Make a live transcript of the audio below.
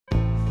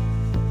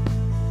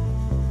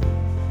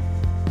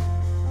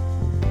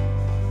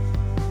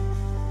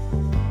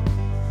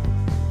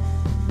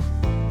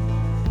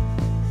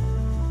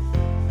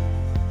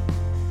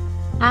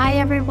Hi,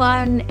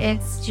 everyone.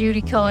 It's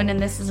Judy Cohen, and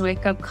this is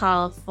Wake Up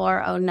Call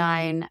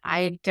 409.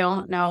 I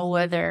don't know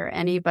whether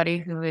anybody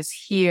who is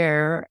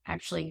here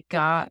actually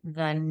got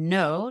the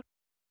note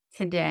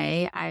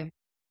today. I've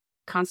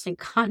constant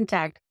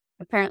contact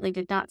apparently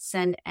did not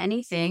send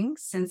anything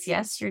since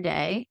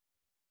yesterday,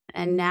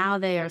 and now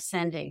they are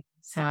sending.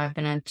 So I've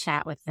been in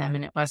chat with them,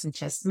 and it wasn't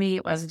just me,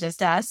 it wasn't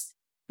just us.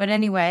 But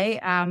anyway,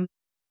 I'm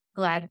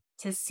glad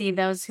to see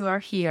those who are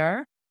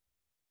here.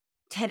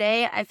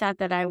 Today, I thought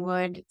that I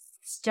would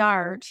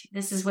start.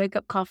 This is Wake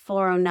Up Call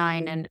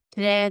 409. And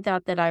today I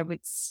thought that I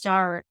would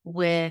start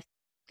with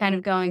kind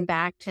of going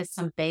back to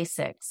some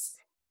basics.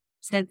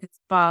 Since it's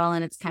fall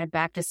and it's kind of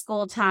back to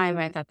school time,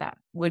 I thought that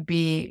would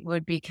be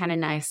kind of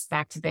nice,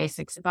 back to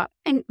basics about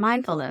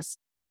mindfulness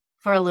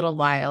for a little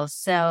while.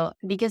 So,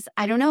 because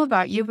I don't know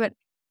about you, but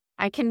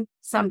I can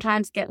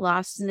sometimes get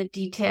lost in the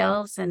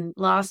details and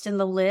lost in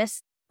the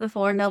list, the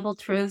Four Noble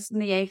Truths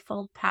and the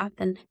Eightfold Path.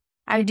 And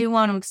I do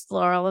want to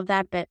explore all of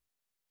that, but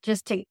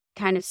just to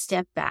kind of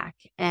step back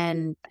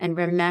and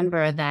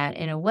remember that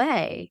in a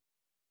way,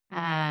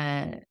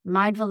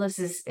 mindfulness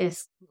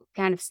is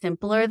kind of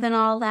simpler than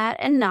all that,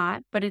 and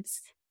not, but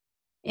it's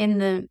in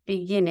the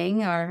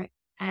beginning, or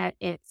at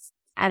its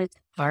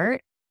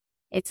heart.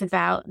 It's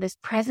about this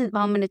present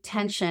moment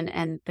attention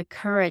and the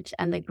courage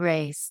and the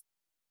grace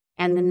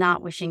and the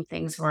not wishing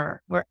things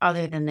were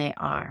other than they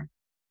are.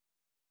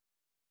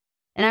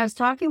 And I was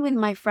talking with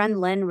my friend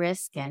Len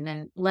Riskin,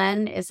 and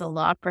Len is a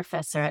law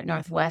professor at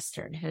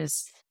Northwestern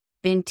who's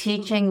been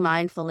teaching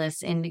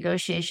mindfulness in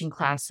negotiation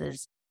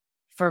classes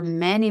for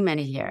many,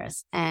 many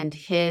years. And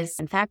his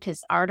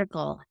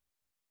article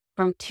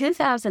from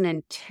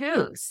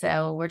 2002,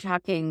 so we're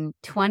talking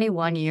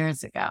 21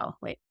 years ago.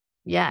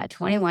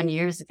 21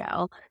 years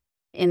ago,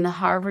 in the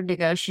Harvard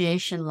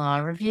Negotiation Law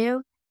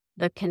Review,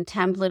 The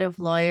Contemplative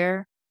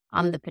Lawyer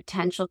on the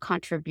Potential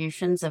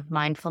Contributions of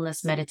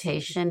Mindfulness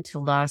Meditation to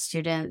Law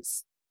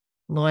Students,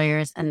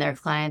 Lawyers, and Their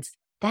Clients.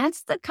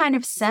 That's the kind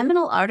of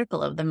seminal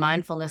article of the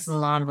mindfulness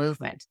and law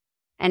movement.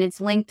 And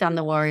it's linked on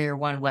the Warrior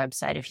One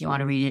website if you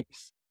want to read it.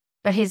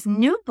 But his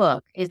new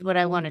book is what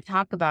I want to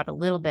talk about a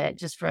little bit,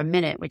 just for a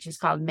minute, which is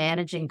called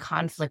Managing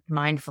Conflict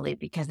Mindfully,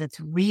 because it's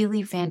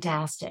really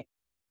fantastic.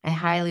 I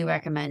highly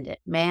recommend it.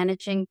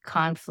 Managing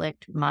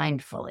Conflict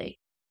Mindfully.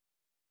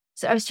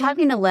 So I was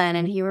talking to Len,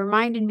 and he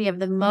reminded me of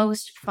the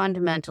most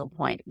fundamental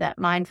point, that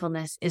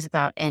mindfulness is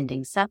about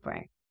ending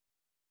suffering.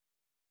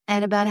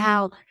 And about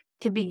how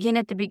to begin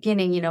at the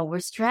beginning, we're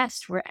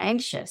stressed, we're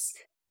anxious.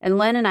 And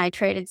Len and I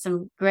traded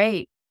some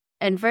great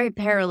and very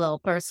parallel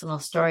personal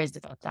stories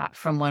about that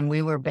from when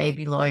we were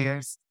baby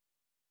lawyers.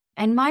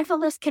 And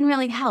mindfulness can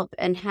really help,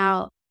 and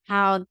how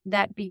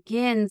that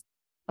begins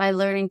by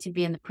learning to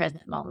be in the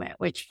present moment,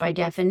 which by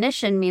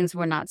definition means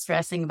we're not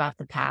stressing about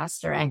the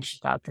past or anxious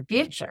about the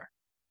future.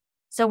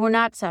 So we're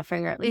not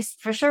suffering, or at least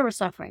for sure we're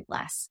suffering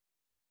less.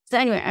 So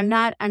anyway, I'm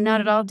not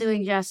at all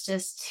doing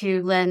justice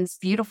to Len's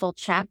beautiful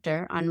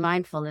chapter on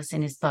mindfulness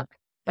in his book,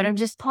 but I'm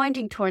just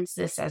pointing towards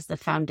this as the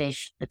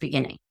foundation, the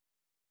beginning.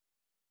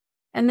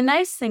 And the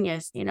nice thing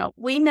is,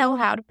 we know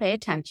how to pay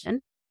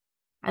attention.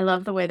 I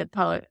love the way the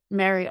poet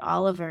Mary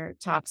Oliver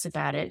talks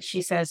about it.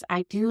 She says,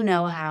 I do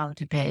know how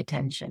to pay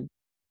attention,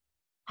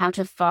 how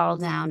to fall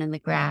down in the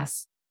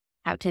grass,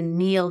 how to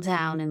kneel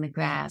down in the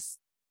grass,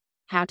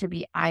 how to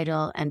be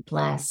idle and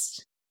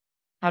blessed,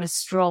 how to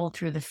stroll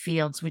through the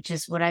fields, which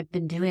is what I've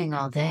been doing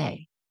all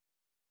day.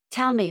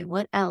 Tell me,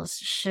 what else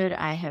should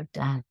I have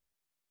done?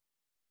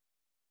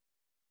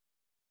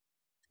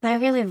 I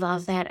really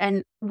love that.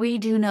 And we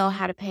do know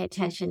how to pay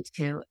attention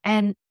to.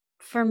 And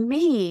for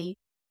me,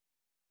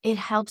 it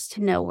helps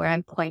to know where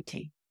I'm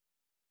pointing.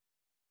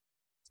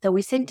 So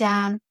we sit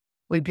down,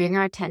 we bring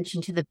our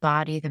attention to the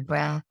body, the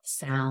breath,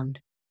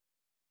 sound.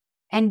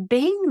 And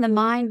being the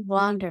mind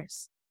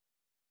wanders.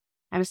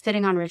 I was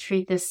sitting on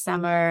retreat this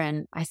summer,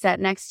 and I sat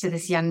next to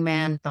this young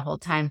man the whole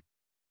time,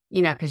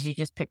 because you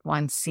just pick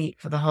one seat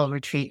for the whole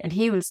retreat. And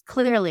he was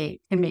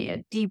clearly, to me,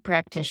 a deep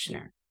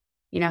practitioner.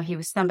 He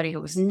was somebody who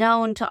was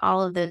known to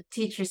all of the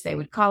teachers. They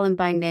would call him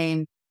by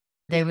name.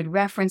 They would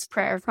reference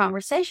prior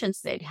conversations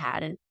they'd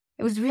had. And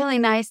it was really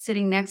nice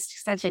sitting next to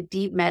such a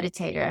deep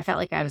meditator. I felt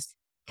like I was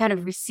kind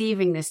of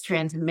receiving this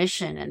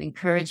transmission and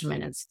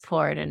encouragement and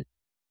support. And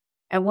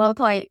at one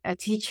point, a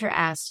teacher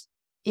asked,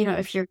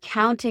 if you're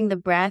counting the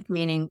breath,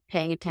 meaning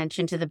paying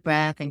attention to the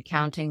breath and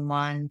counting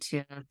 1,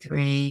 2,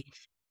 3,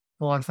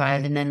 4,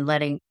 5, and then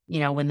letting,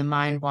 when the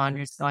mind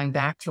wanders, going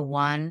back to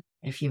 1,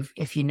 if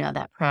you know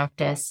that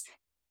practice.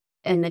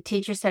 And the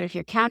teacher said, if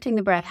you're counting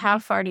the breath, how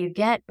far do you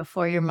get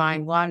before your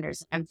mind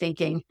wanders? I'm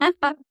thinking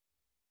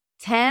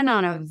 10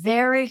 on a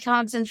very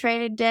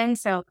concentrated day.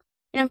 So,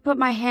 put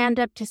my hand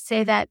up to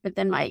say that, but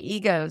then my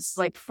ego's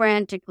like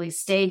frantically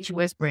stage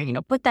whispering,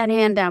 put that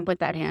hand down, put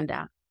that hand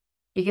down.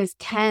 Because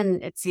 10,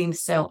 it seems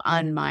so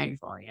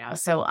unmindful,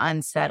 so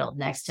unsettled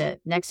next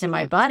to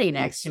my body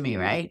next to me,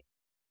 right?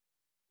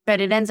 But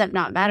it ends up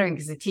not mattering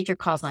because the teacher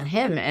calls on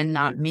him and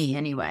not me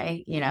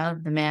anyway, the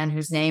man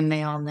whose name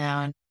they all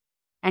know.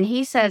 And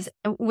he says,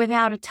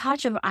 without a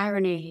touch of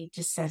irony, he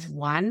just says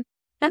 1.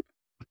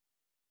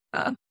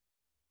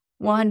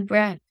 One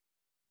breath,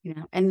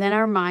 and then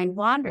our mind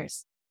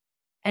wanders.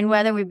 And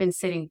whether we've been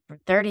sitting for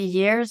 30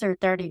 years or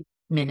 30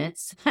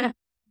 minutes,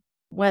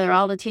 whether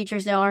all the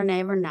teachers know our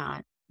name or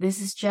not,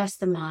 this is just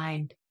the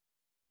mind.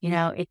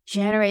 It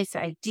generates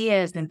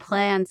ideas and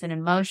plans and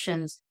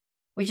emotions,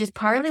 which is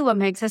partly what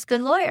makes us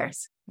good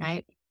lawyers,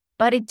 right?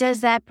 But it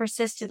does that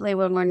persistently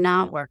when we're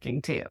not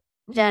working too.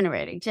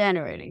 Generating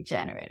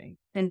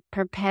in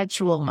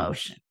perpetual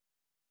motion.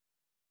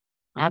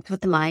 That's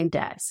what the mind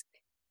does.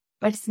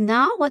 But it's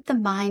not what the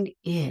mind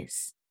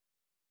is.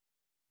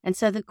 And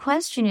so the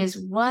question is,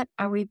 what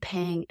are we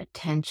paying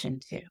attention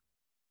to?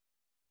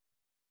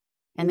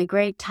 And the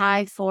great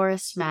Thai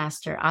forest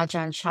master,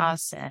 Ajahn Chah,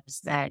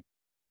 says that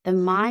the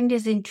mind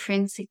is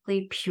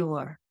intrinsically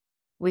pure.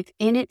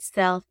 Within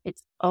itself,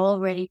 it's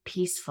already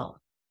peaceful.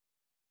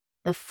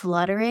 The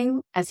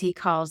fluttering, as he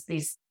calls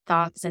these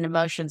thoughts and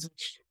emotions,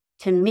 which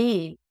to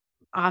me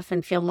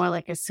often feel more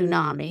like a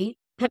tsunami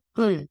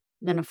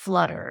than a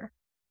flutter.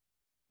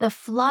 The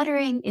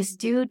fluttering is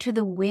due to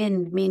the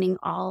wind, meaning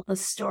all the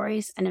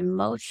stories and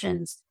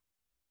emotions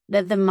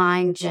that the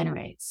mind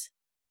generates.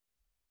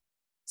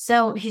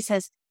 So he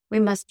says, we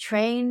must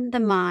train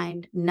the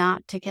mind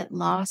not to get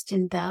lost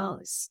in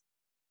those.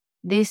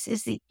 This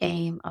is the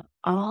aim of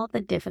all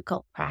the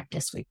difficult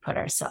practice we put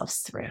ourselves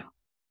through.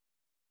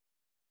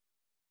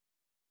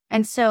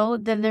 And so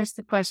then there's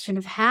the question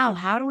of how.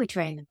 How do we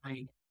train the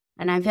mind?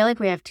 And I feel like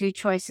we have two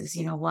choices.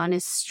 One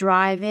is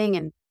striving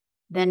and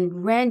then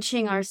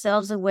wrenching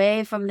ourselves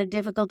away from the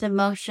difficult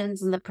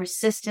emotions and the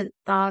persistent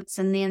thoughts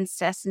and the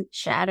incessant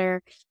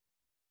chatter.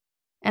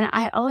 And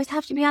I always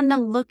have to be on the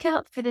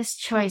lookout for this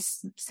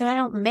choice so I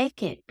don't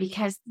make it,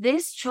 because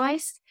this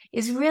choice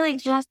is really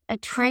just a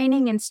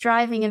training and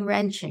striving and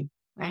wrenching,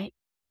 right?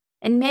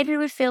 And maybe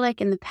we feel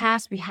like in the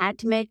past we had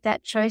to make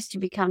that choice to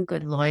become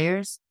good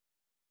lawyers,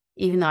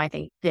 even though I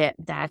think that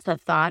that's a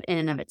thought in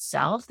and of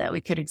itself that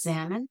we could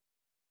examine.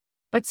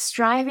 But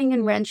striving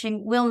and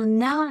wrenching will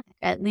not,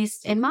 at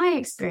least in my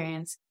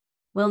experience,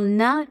 will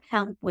not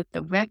help with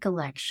the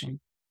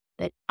recollection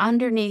that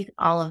underneath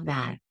all of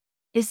that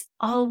is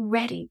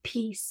already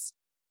peace.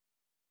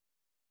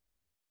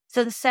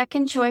 So the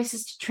second choice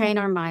is to train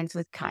our minds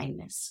with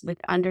kindness, with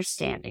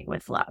understanding,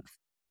 with love,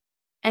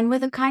 and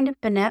with a kind of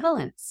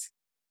benevolence.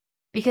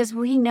 Because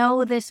we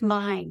know this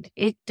mind,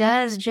 it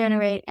does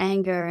generate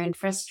anger and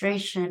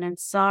frustration and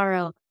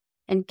sorrow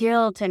and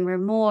guilt and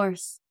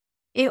remorse.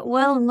 It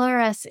will lure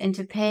us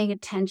into paying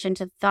attention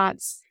to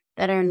thoughts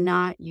that are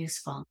not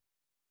useful.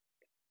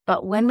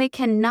 But when we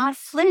cannot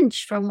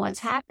flinch from what's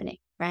happening,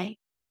 right?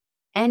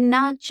 And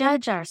not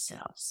judge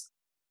ourselves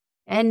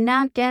and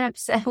not get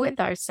upset with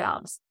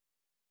ourselves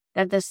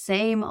that the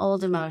same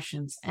old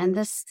emotions and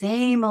the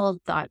same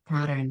old thought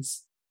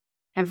patterns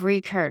have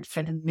recurred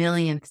for the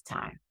millionth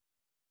time.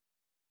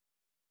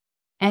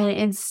 And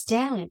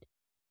instead,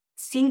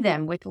 see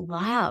them with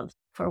love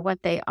for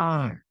what they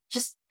are,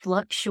 just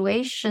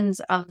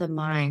fluctuations of the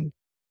mind.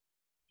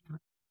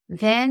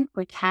 Then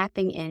we're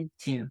tapping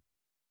into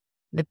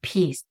the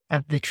peace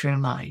of the true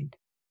mind.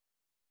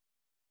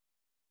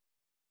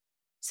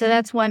 So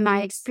that's why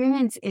my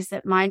experience is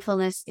that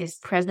mindfulness is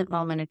present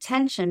moment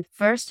attention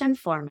first and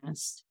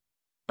foremost,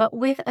 but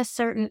with a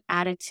certain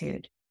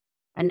attitude,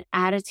 an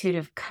attitude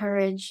of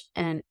courage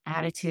and an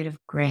attitude of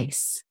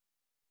grace.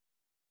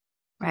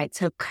 Right?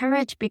 So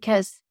courage,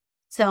 because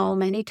so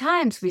many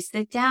times we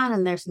sit down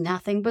and there's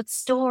nothing but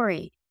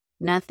story,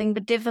 nothing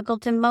but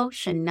difficult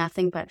emotion,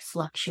 nothing but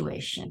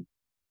fluctuation.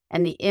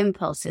 And the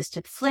impulse is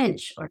to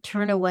flinch or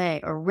turn away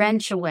or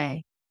wrench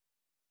away.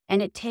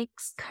 And it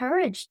takes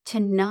courage to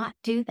not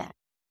do that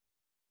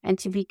and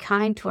to be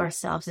kind to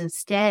ourselves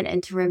instead,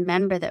 and to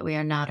remember that we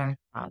are not our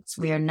thoughts,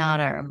 we are not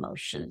our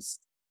emotions,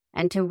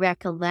 and to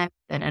recollect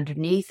that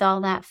underneath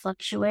all that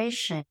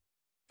fluctuation,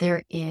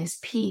 there is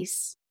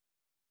peace.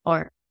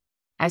 Or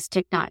as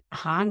Thich Nhat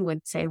Hanh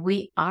would say,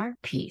 we are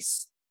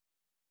peace.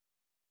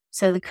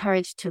 So the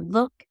courage to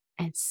look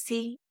and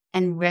see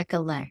and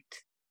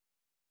recollect.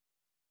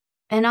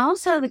 And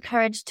also the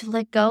courage to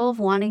let go of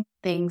wanting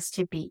things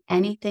to be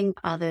anything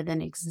other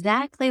than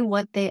exactly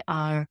what they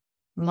are,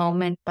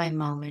 moment by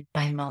moment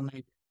by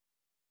moment.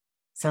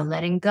 So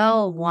letting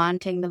go of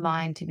wanting the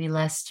mind to be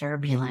less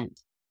turbulent.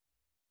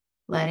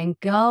 Letting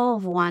go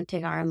of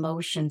wanting our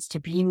emotions to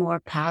be more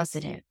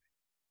positive.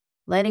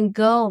 Letting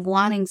go of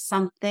wanting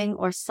something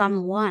or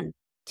someone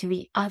to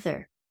be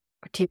other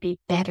or to be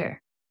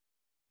better,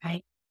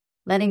 right?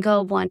 Letting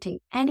go of wanting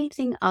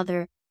anything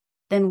other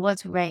than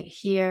what's right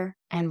here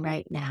and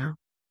right now.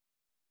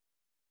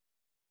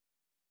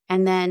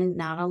 And then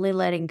not only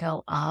letting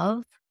go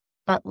of,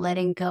 but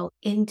letting go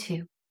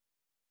into,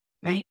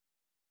 right?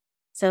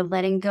 So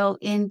letting go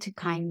into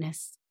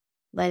kindness,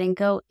 letting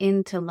go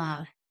into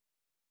love.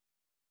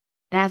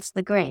 That's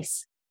the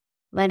grace.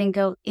 Letting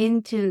go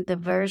into the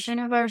version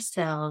of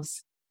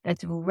ourselves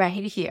that's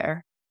right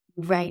here,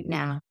 right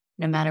now,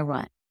 no matter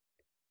what.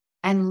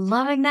 And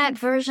loving that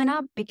version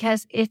up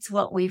because it's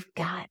what we've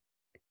got.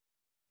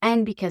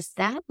 And because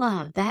that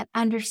love, that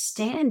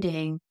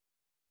understanding,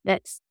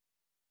 that's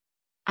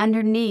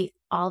underneath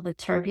all the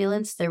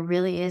turbulence, there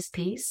really is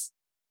peace.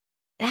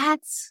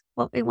 That's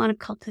what we want to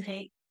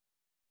cultivate.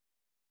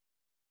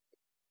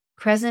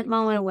 Present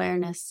moment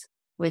awareness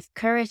with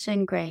courage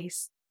and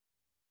grace,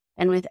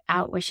 and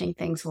without wishing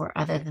things were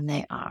other than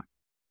they are.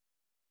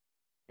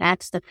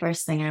 That's the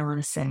first thing I want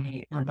to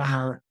say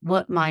about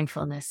what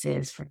mindfulness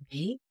is for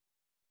me.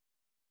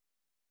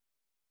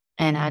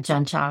 And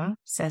Ajahn Chah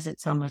says it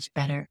so much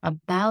better.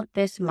 About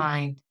this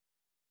mind,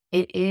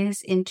 it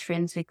is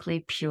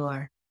intrinsically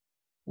pure.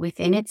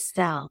 Within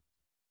itself,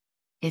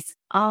 it's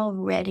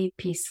already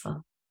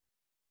peaceful.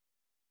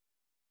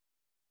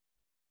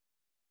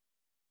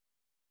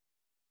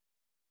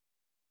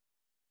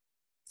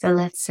 So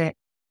let's sit.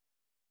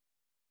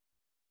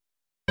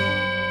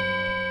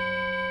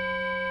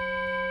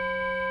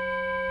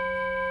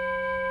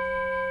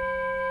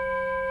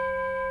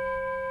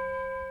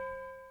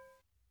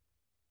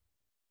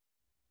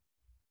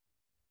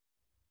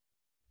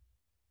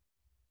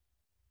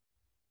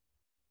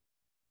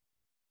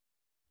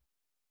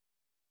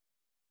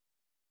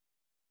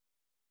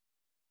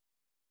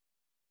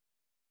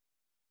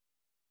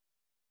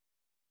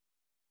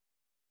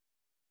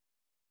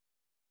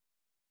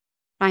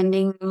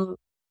 Finding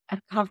a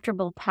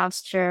comfortable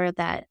posture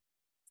that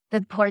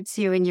supports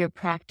you in your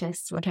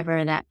practice,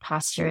 whatever that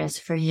posture is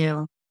for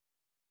you.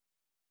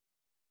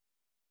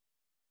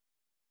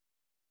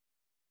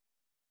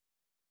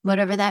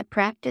 Whatever that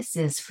practice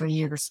is for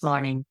you this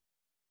morning.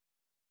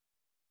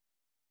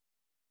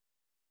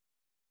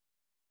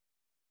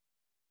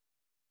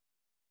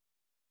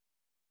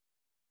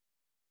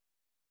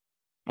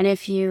 And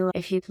if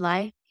you'd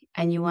like,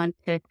 and you want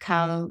to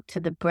come to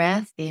the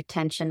breath, the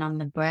attention on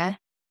the breath,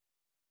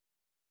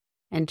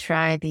 and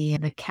try the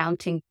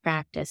counting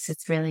practice.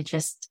 It's really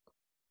just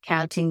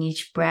counting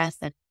each breath.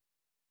 And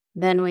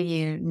then when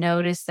you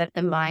notice that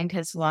the mind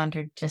has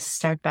wandered, just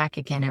start back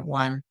again at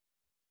 1.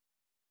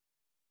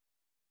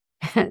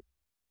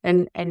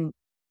 and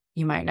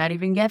you might not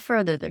even get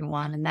further than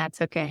 1, and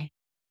that's okay.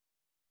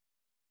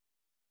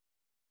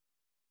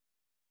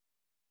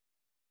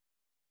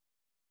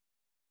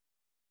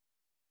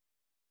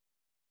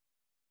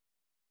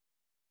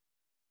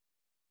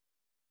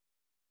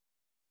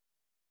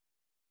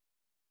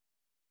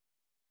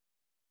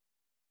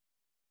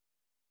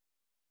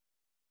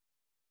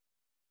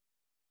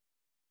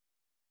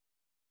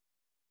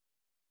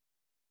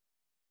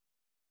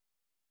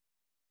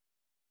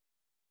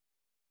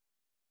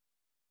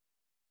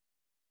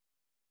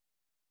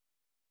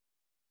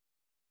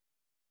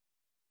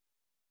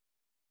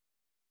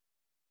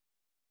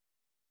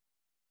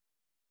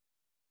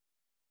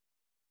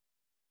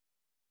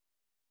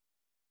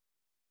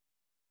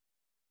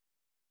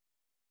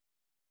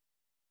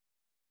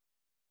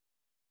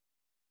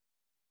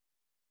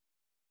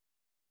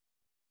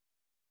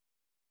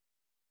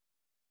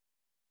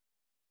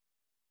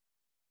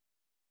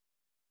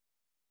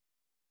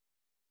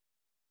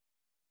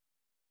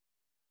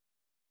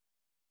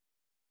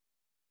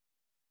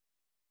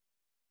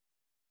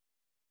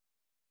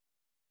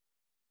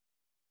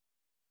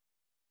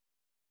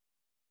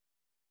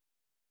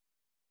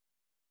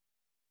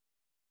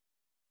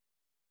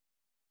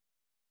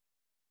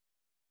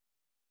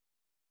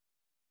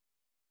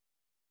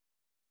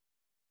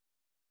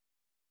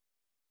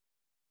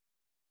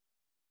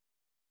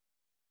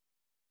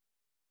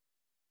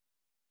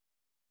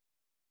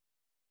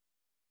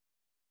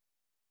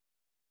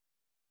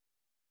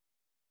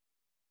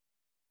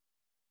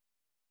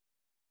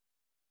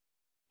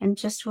 And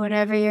just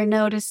whatever you're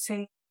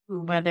noticing,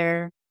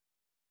 whether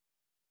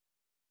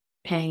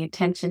paying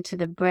attention to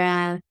the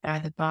breath or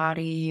the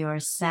body or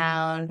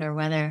sound, or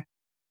whether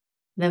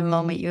the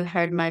moment you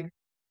heard my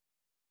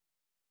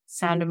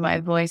sound of my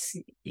voice,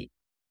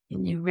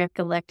 and you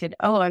recollected,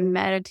 oh, I'm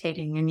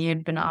meditating, and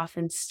you'd been off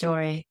in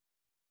story.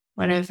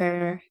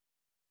 Whatever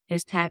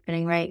is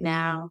happening right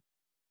now,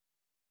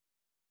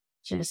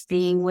 just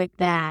being with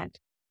that,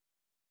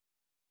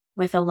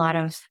 with a lot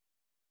of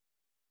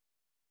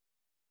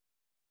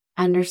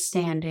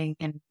understanding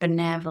and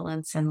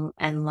benevolence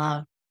and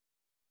love.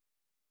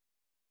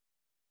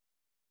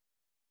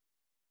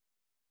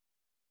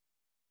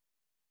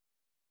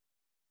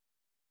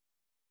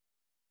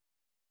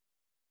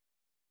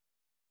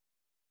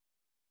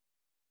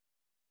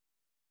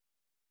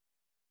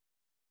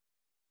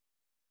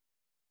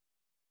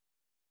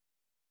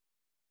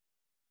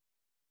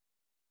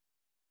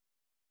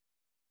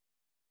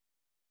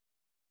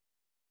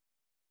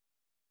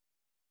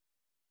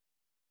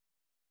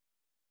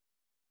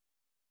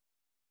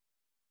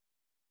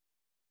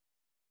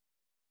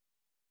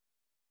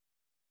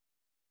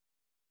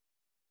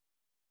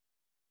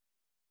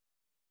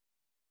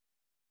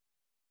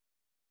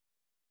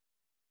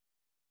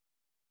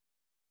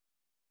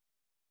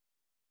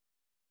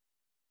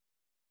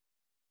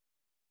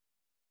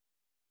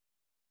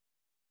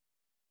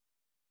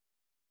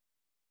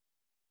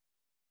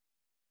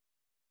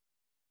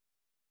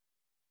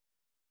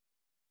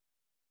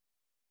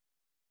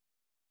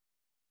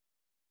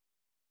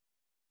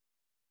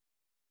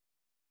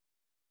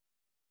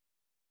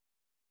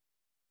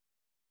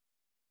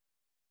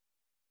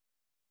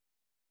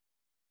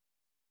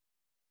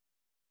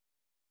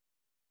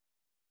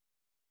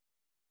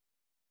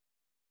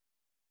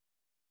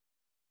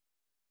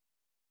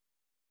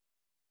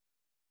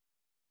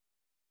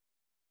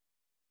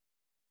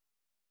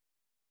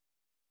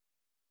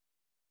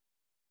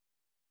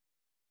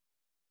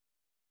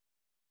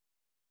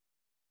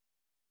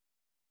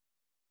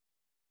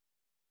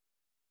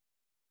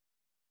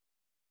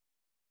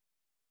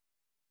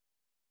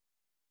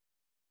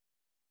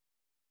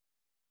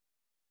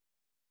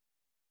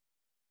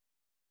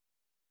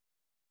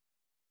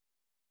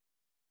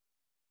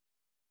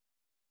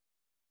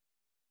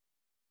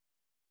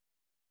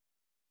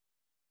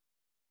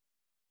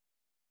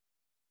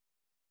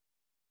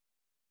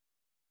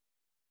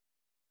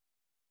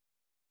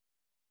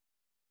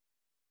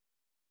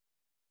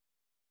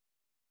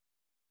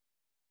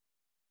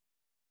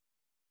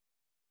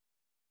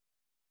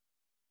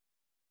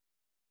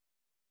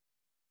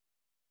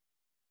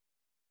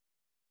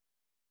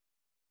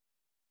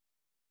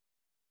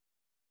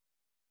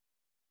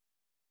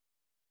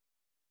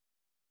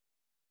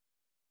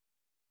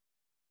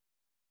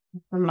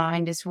 the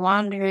mind is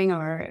wandering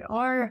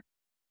or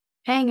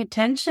paying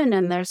attention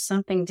and there's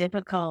something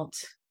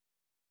difficult,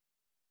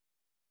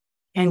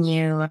 and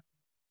you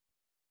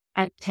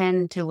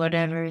attend to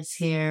whatever is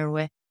here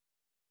with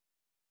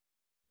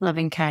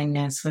loving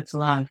kindness, with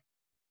love.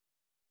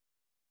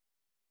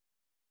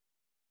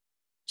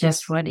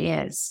 Just what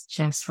is,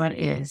 just what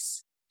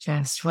is,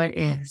 just what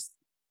is.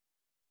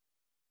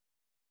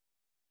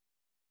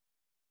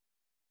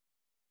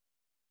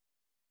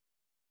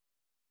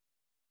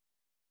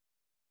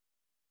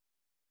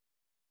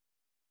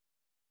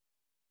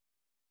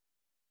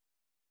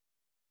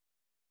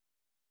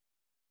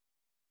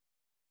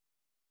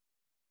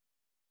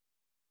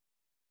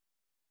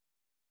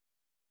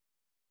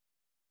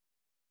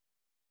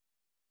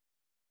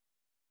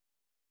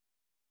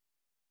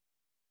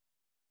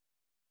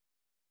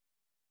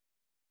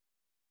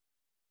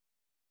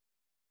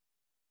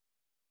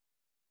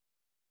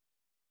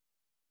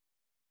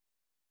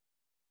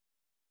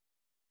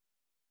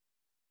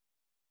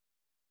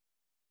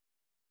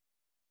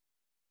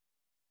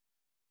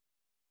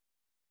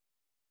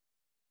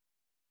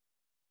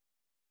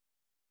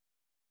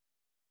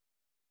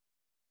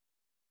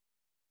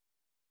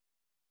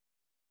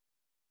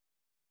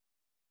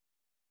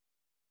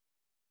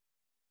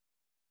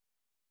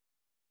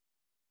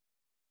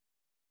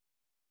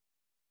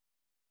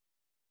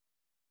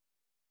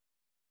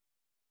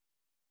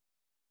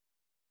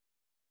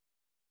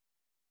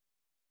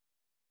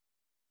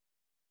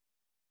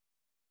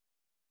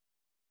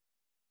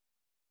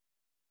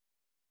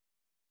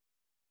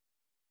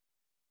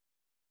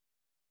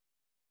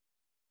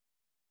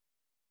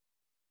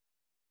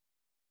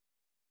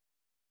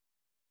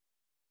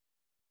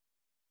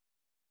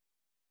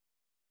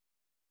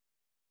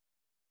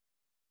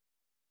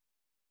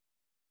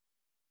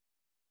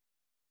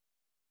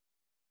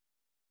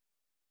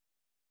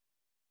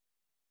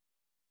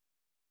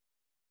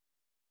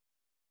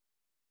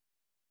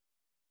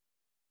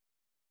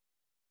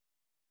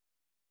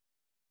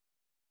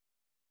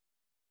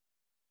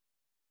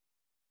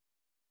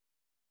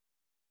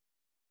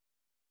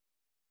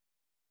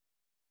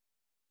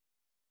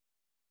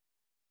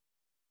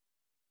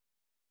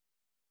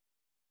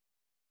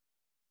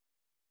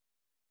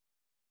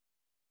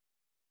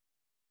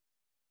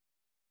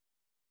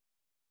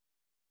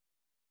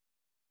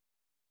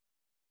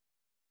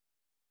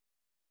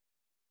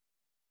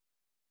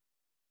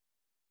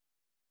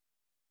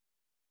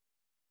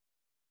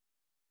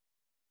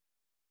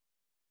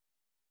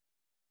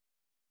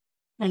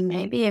 And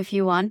maybe if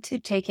you want to,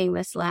 taking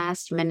this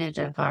last minute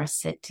of our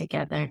sit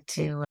together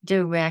to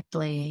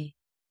directly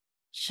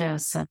show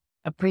some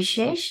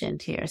appreciation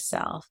to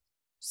yourself,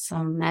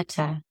 some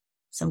metta,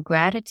 some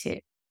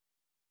gratitude,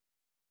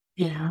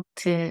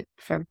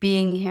 for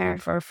being here,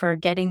 for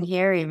getting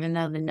here, even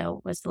though the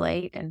note was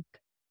late, and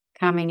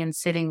coming and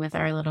sitting with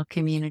our little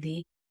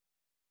community.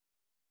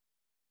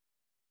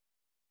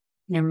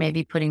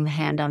 Maybe putting the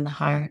hand on the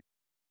heart.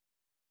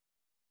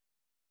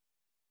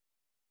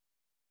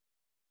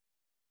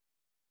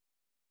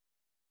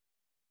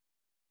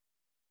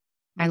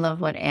 I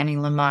love what Annie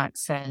Lamott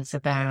says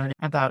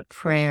about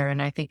prayer,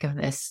 and I think of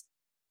this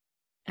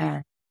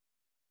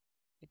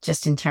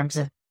just in terms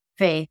of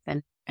faith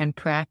and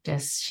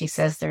practice. She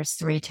says there's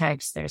 3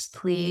 types. There's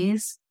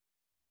please,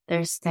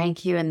 there's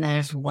thank you, and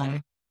there's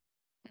what.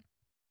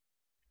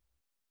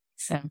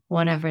 So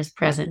whatever is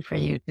present for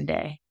you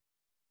today.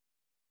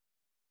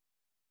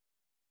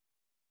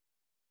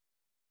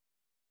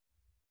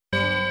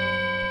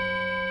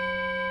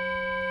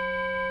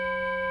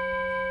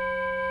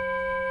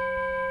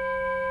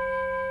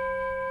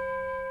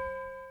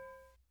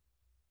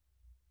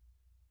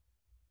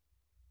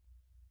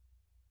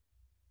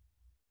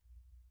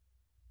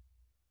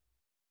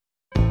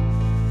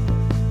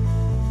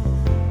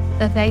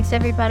 So thanks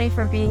everybody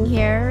for being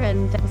here,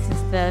 and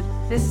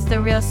this is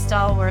the real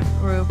stalwart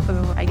group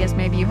who I guess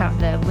maybe you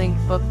have the link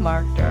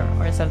bookmarked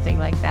or something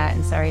like that.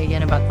 And sorry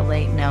again about the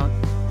late note.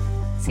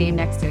 See you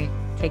next week.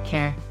 Take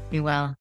care. Be well.